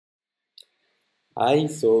Hi,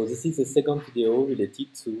 so this is the second video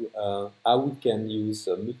related to how we can use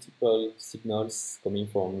multiple signals coming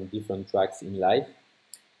from different tracks in live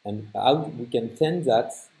and how we can send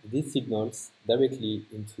these signals directly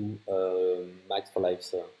into a Max for Live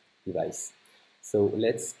device. So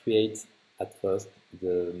let's create at first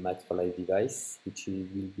the Max for Live device, which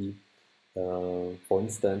will be, for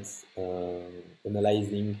instance,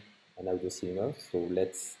 analyzing an audio signal. So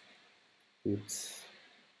let's put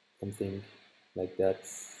something like that,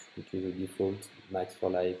 which is a default Max for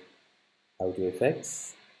Live audio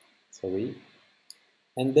effects. Sorry.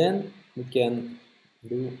 And then we can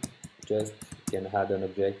do just we can add an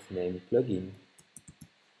object named plugin,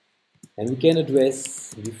 and we can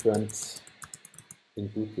address different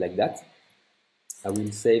input like that. I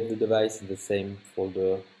will save the device in the same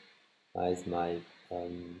folder as my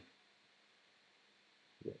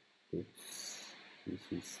oops, this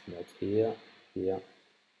is not here,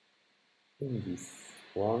 in this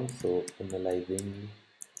one. So analyzing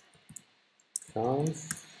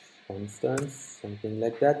sounds, for instance, something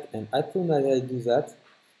like that. And as soon as I do that,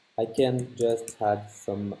 I can just add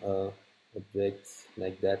some objects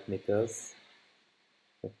like that, makers,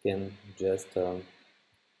 that can just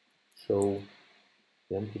show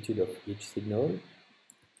the amplitude of each signal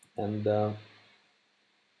and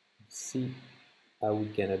see how we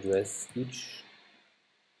can address each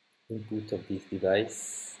input of this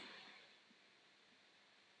device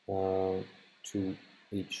to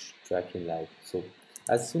each track in live. So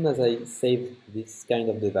as soon as I save this kind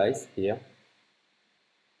of device here,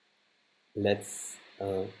 let's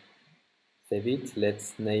save it.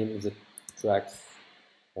 Let's name the tracks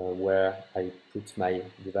where I put my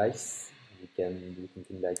device. We can do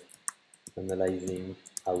something like analyzing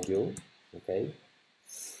audio, okay?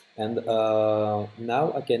 And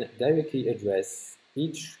now I can directly address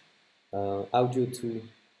each audio 2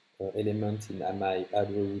 element in my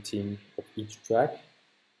audio routine of each track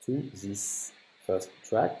to this first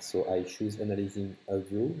track. So I choose analyzing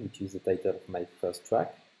audio, which is the title of my first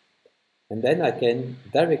track. And then I can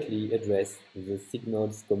directly address the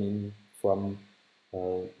signals coming from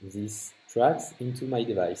these tracks into my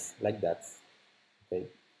device, like that. Okay.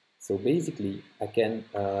 So basically, I can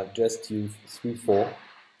just use 3, 4.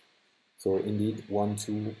 So indeed, 1,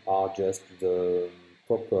 2 are just the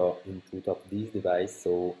proper input of this device.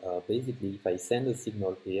 So basically, if I send a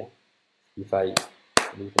signal here, if I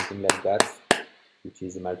do something like that, which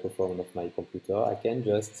is the microphone of my computer, I can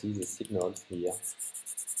just see the signals here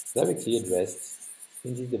directly addressed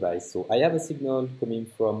in this device. So I have a signal coming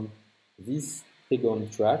from this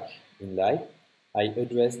second track in live. I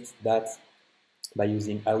addressed that by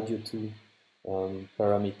using audio 2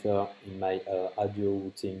 parameter in my audio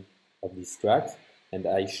routing of this track, and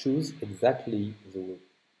I choose exactly the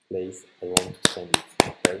place I want to send it.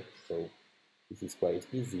 Okay, so this is quite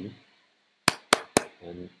easy,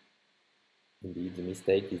 and indeed the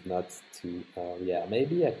mistake is not to yeah,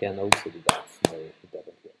 maybe I can also do that. No, it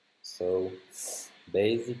doesn't work. So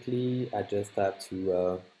basically I just have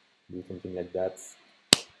to do something like that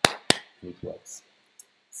and it works.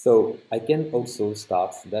 So I can also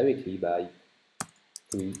start directly by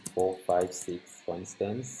 3, 4, 5, 6, for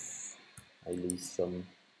instance. I lose some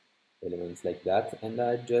elements like that, and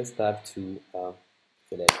I just have to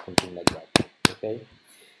select something like that. Okay.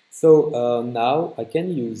 So now I can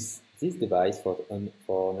use this device for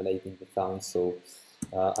analyzing the sound. So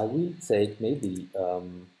I will take maybe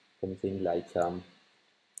something like the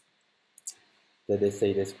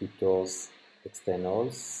say descriptors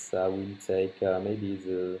externals. I will take maybe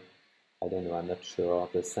the, I don't know, I'm not sure,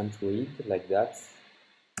 the centroid, like that.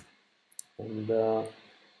 And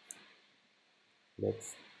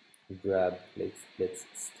let's grab, let's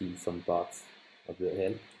steal some parts of the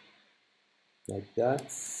help, like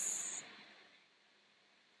that.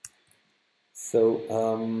 So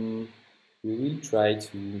we will try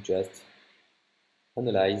to just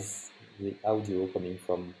analyze the audio coming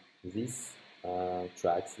from these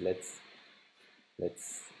tracks. Let's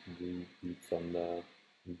do it on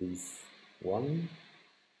this one.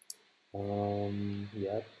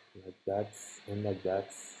 Yeah, like that and like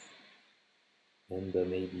that, and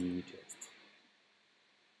maybe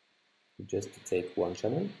just take one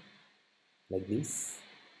channel like this.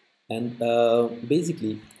 And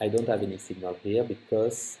basically, I don't have any signal here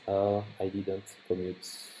because I didn't commute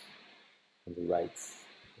on the right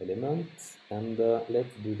element. And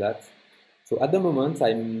let's do that. So at the moment,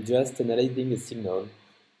 I'm just analyzing a signal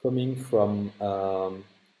coming from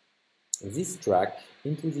this track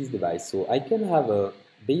into this device. So I can have a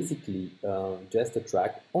basically just a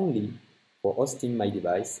track only for hosting my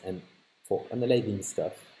device and for analyzing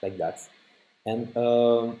stuff like that. And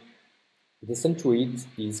The centroid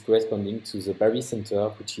is corresponding to the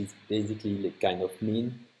barycenter, which is basically the kind of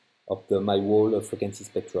mean of my whole frequency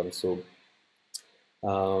spectrum. So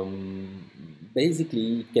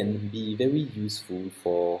basically it can be very useful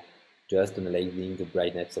for just analyzing the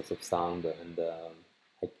brightness of the sound, and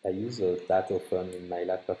I use that often in my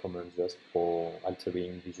lab performance just for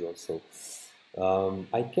altering visuals. So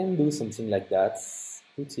I can do something like that,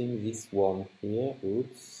 putting this one here.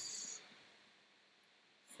 Oops.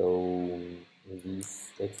 So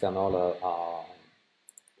these external are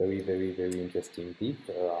very interesting bits,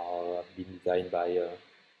 are been designed by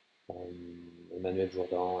Emmanuel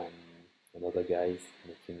Jourdan and other guys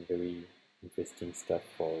making very interesting stuff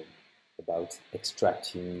about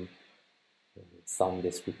extracting sound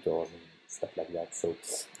descriptors and stuff like that. So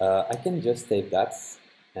I can just save that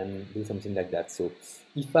and do something like that. So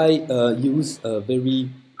if I use a very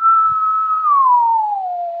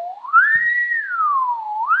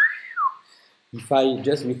if I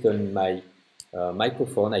just return my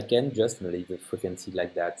microphone, I can just analyze the frequency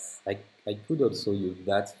like that. I could also use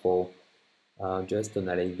that for just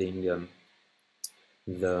analyzing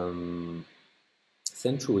the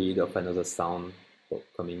centroid of another sound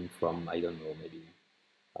coming from, I don't know, maybe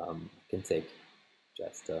I can take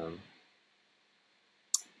just a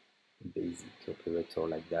basic operator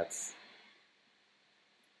like that.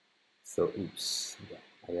 So oops, yeah,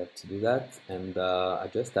 I have to do that, and I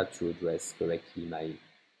just have to address correctly my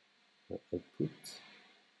output.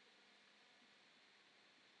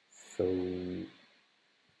 So I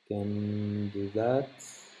can do that,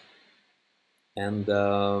 and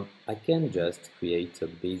I can just create a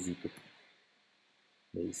basic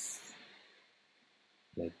base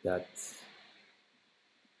like that.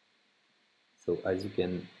 So as you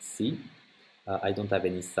can see, I don't have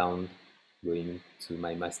any sound going to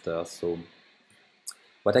my master. So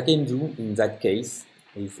what I can do in that case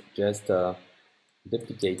is just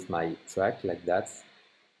duplicate my track like that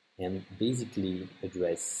and basically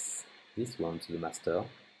address this one to the master.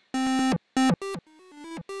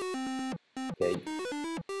 Okay,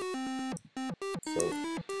 so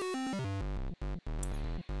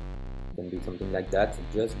I can do something like that,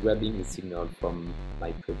 just grabbing the signal from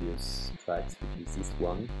my previous tracks, which is this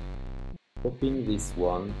one, copying this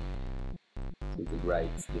one to the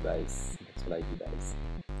right device, next light device,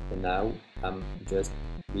 and now I'm just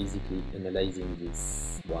basically analyzing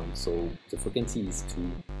this one. So the frequency is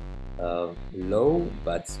too low,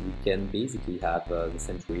 but we can basically have the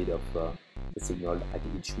centroid of the signal at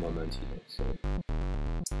each moment, you know. So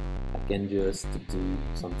I can just do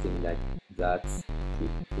something like that,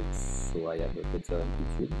 quick fix, so I have a better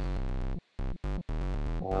amplitude,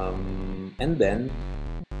 and then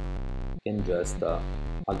I can just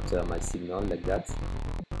alter my signal like that.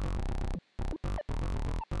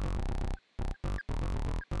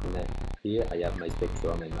 And here I have my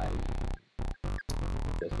spectrum and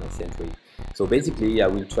just my centroid. So basically I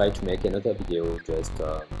will try to make another video just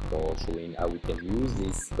for showing how we can use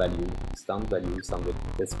this value, sound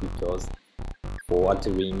descriptors for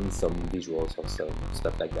altering some visuals or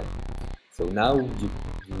stuff like that. So now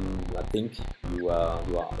I think you are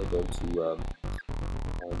able to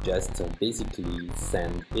just basically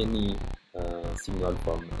send any signal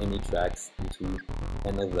from any tracks into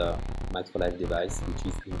another m4L device, which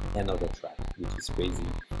is in another track, which is crazy.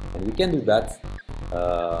 And we can do that.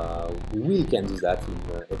 We can do that in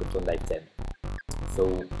Ableton Live 10.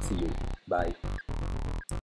 So see you. Bye.